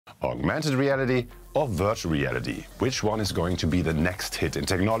Augmented reality or virtual reality? Which one is going to be the next hit in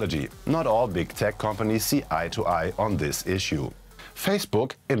technology? Not all big tech companies see eye to eye on this issue.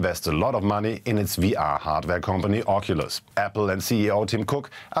 Facebook invests a lot of money in its VR hardware company Oculus. Apple and CEO Tim Cook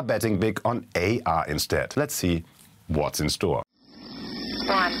are betting big on AR instead. Let's see what's in store.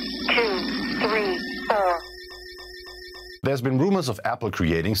 1, 2, 3, 4. There's been rumors of Apple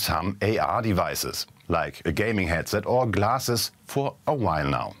creating some AR devices, like a gaming headset or glasses, for a while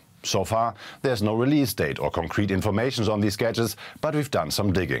now. So far, there's no release date or concrete information on these gadgets, but we've done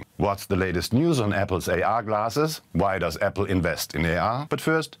some digging. What's the latest news on Apple's AR glasses? Why does Apple invest in AR? But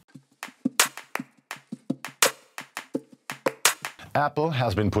first, Apple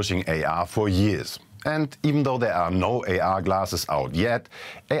has been pushing AR for years. And even though there are no AR glasses out yet,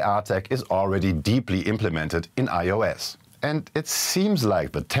 AR tech is already deeply implemented in iOS. And it seems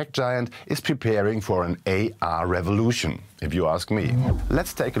like the tech giant is preparing for an AR revolution, if you ask me.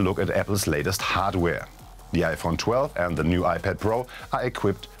 Let's take a look at Apple's latest hardware. The iPhone 12 and the new iPad Pro are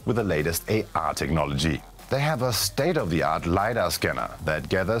equipped with the latest AR technology. They have a state-of-the-art lidar scanner that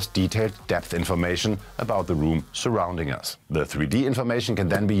gathers detailed depth information about the room surrounding us. The 3D information can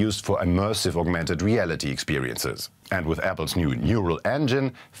then be used for immersive augmented reality experiences. And with Apple's new neural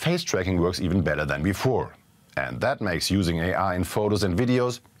engine, face tracking works even better than before. And that makes using AR in photos and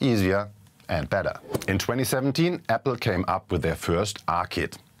videos easier and better. In 2017, Apple came up with their first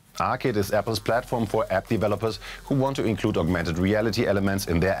R-Kit. R-Kit is Apple's platform for app developers who want to include augmented reality elements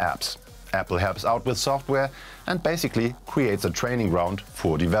in their apps. Apple helps out with software and basically creates a training ground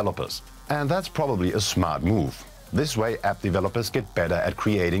for developers. And that's probably a smart move. This way, app developers get better at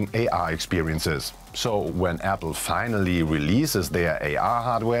creating AR experiences. So when Apple finally releases their AR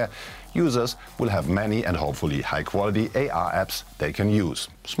hardware, users will have many and hopefully high-quality AR apps they can use.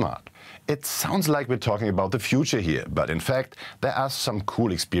 Smart. It sounds like we're talking about the future here, but in fact, there are some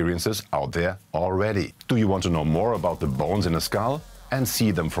cool experiences out there already. Do you want to know more about the bones in a skull and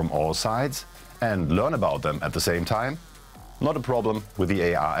see them from all sides and learn about them at the same time? Not a problem with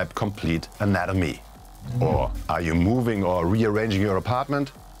the AR app Complete Anatomy. Or are you moving or rearranging your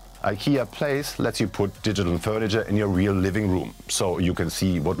apartment? IKEA Place lets you put digital furniture in your real living room, so you can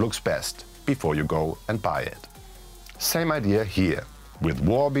see what looks best before you go and buy it. Same idea here. With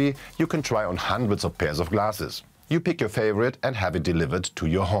Warby, you can try on hundreds of pairs of glasses. You pick your favorite and have it delivered to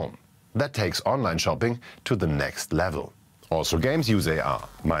your home. That takes online shopping to the next level. Also, games use AR.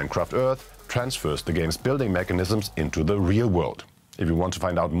 Minecraft Earth transfers the game's building mechanisms into the real world. If you want to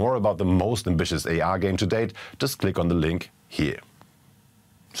find out more about the most ambitious AR game to date, just click on the link here.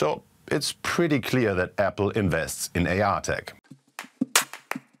 So, it's pretty clear that Apple invests in AR tech.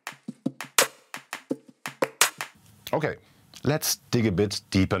 Okay, let's dig a bit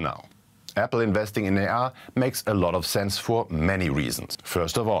deeper now. Apple investing in AR makes a lot of sense for many reasons.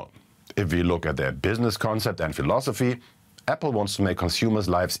 First of all, if we look at their business concept and philosophy, Apple wants to make consumers'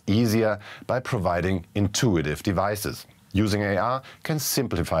 lives easier by providing intuitive devices. Using AR can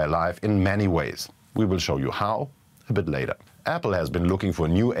simplify life in many ways. We will show you how a bit later. Apple has been looking for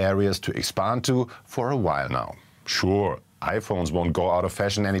new areas to expand to for a while now. Sure, iPhones won't go out of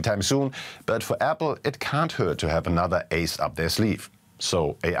fashion anytime soon, but for Apple it can't hurt to have another ace up their sleeve.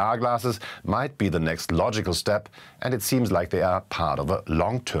 So AR glasses might be the next logical step, and it seems like they are part of a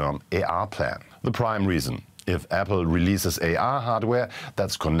long-term AR plan. The prime reason: if Apple releases AR hardware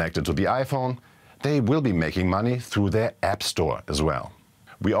that's connected to the iPhone, they will be making money through their App Store as well.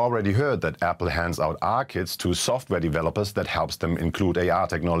 We already heard that Apple hands out R-Kits to software developers that helps them include AR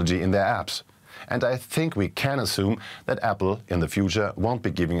technology in their apps. And I think we can assume that Apple in the future won't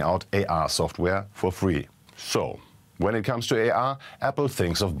be giving out AR software for free. So, when it comes to AR, Apple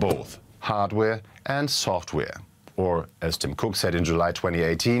thinks of both hardware and software. Or, as Tim Cook said in July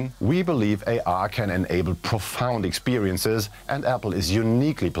 2018, we believe AR can enable profound experiences, and Apple is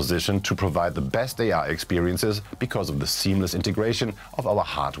uniquely positioned to provide the best AR experiences because of the seamless integration of our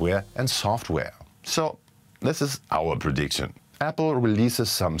hardware and software. So, this is our prediction. Apple releases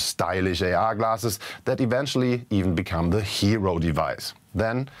some stylish AR glasses that eventually even become the hero device.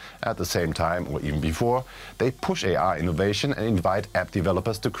 Then, at the same time, or even before, they push AR innovation and invite app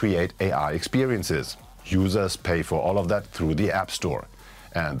developers to create AR experiences. Users pay for all of that through the App Store.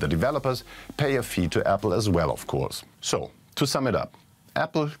 And the developers pay a fee to Apple as well, of course. So, to sum it up,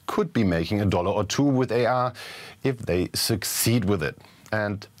 Apple could be making $1 or $2 with AR if they succeed with it.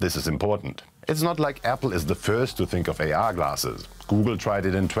 And this is important. It's not like Apple is the first to think of AR glasses. Google tried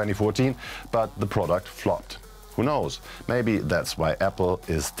it in 2014, but the product flopped. Who knows? Maybe that's why Apple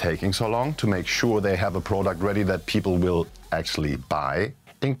is taking so long to make sure they have a product ready that people will actually buy.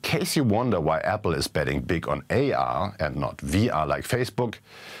 In case you wonder why Apple is betting big on AR and not VR like Facebook,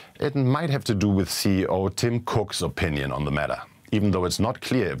 it might have to do with CEO Tim Cook's opinion on the matter. Even though it's not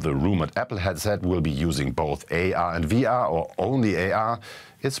clear if the rumored Apple headset will be using both AR and VR or only AR,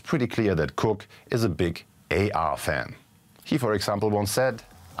 it's pretty clear that Cook is a big AR fan. He, for example, once said,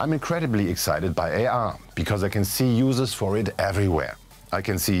 "I'm incredibly excited by AR because I can see uses for it everywhere. I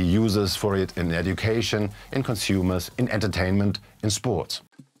can see users for it in education, in consumers, in entertainment, in sports."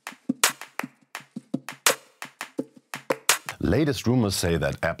 Latest rumors say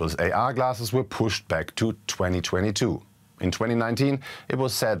that Apple's AR glasses were pushed back to 2022. In 2019, it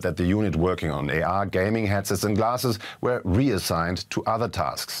was said that the unit working on AR gaming headsets and glasses were reassigned to other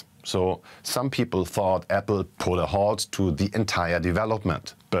tasks. So some people thought Apple put a halt to the entire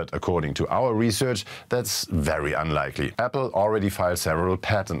development. But according to our research, that's very unlikely. Apple already filed several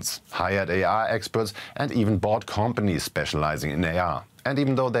patents, hired AR experts, and even bought companies specializing in AR. And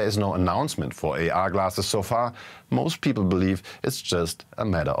even though there is no announcement for AR glasses so far, most people believe it's just a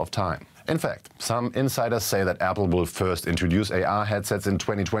matter of time. In fact, some insiders say that Apple will first introduce AR headsets in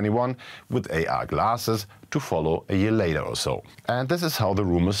 2021 with AR glasses to follow a year later or so. And this is how the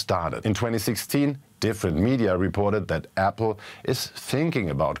rumors started. In 2016, different media reported that Apple is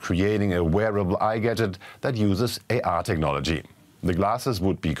thinking about creating a wearable eye gadget that uses AR technology. The glasses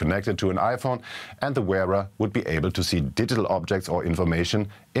would be connected to an iPhone and the wearer would be able to see digital objects or information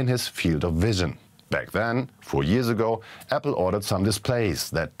in his field of vision. Back then, 4 years ago, Apple ordered some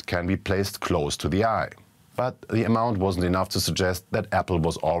displays that can be placed close to the eye. But the amount wasn't enough to suggest that Apple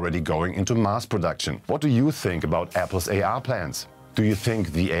was already going into mass production. What do you think about Apple's AR plans? Do you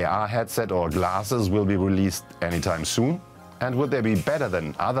think the AR headset or glasses will be released anytime soon? And would they be better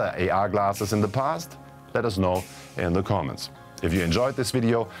than other AR glasses in the past? Let us know in the comments. If you enjoyed this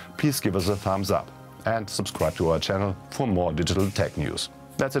video, please give us a thumbs up and subscribe to our channel for more digital tech news.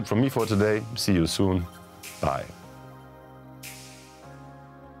 That's it from me for today. See you soon. Bye.